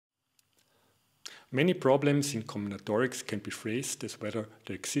Many problems in combinatorics can be phrased as whether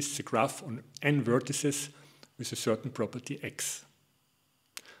there exists a graph on n vertices with a certain property x.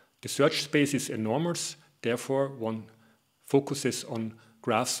 The search space is enormous, therefore one focuses on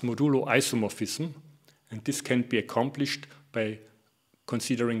graphs modulo isomorphism, and this can be accomplished by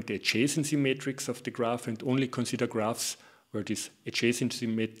considering the adjacency matrix of the graph and only consider graphs where this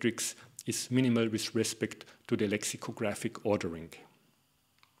adjacency matrix is minimal with respect to the lexicographic ordering.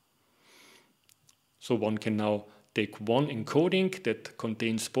 So one can now take one encoding that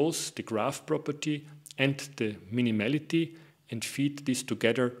contains both the graph property and the minimality and feed this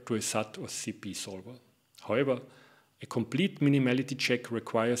together to a SAT or CP solver. However, a complete minimality check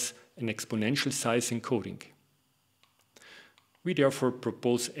requires an exponential size encoding. We therefore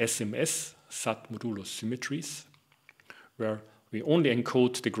propose SMS, SAT Modulo Symmetries, where we only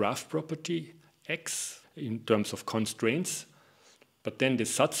encode the graph property x in terms of constraints, but then the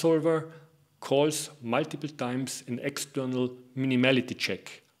SAT solver calls multiple times an external minimality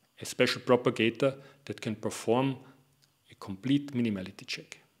check, a special propagator that can perform a complete minimality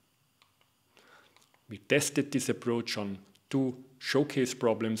check. We tested this approach on two showcase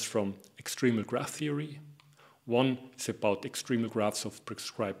problems from extremal graph theory. One is about extremal graphs of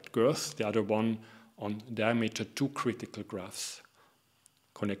prescribed girth, the other one on diameter 2 critical graphs.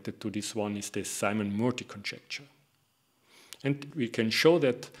 Connected to this one is the Simon-Murty conjecture. And we can show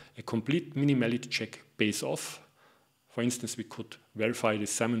that a complete minimality check pays off. For instance, we could verify the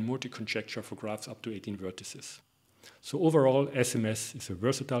Simon-Murty conjecture for graphs up to 18 vertices. So overall, SMS is a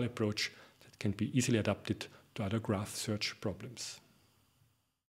versatile approach that can be easily adapted to other graph search problems.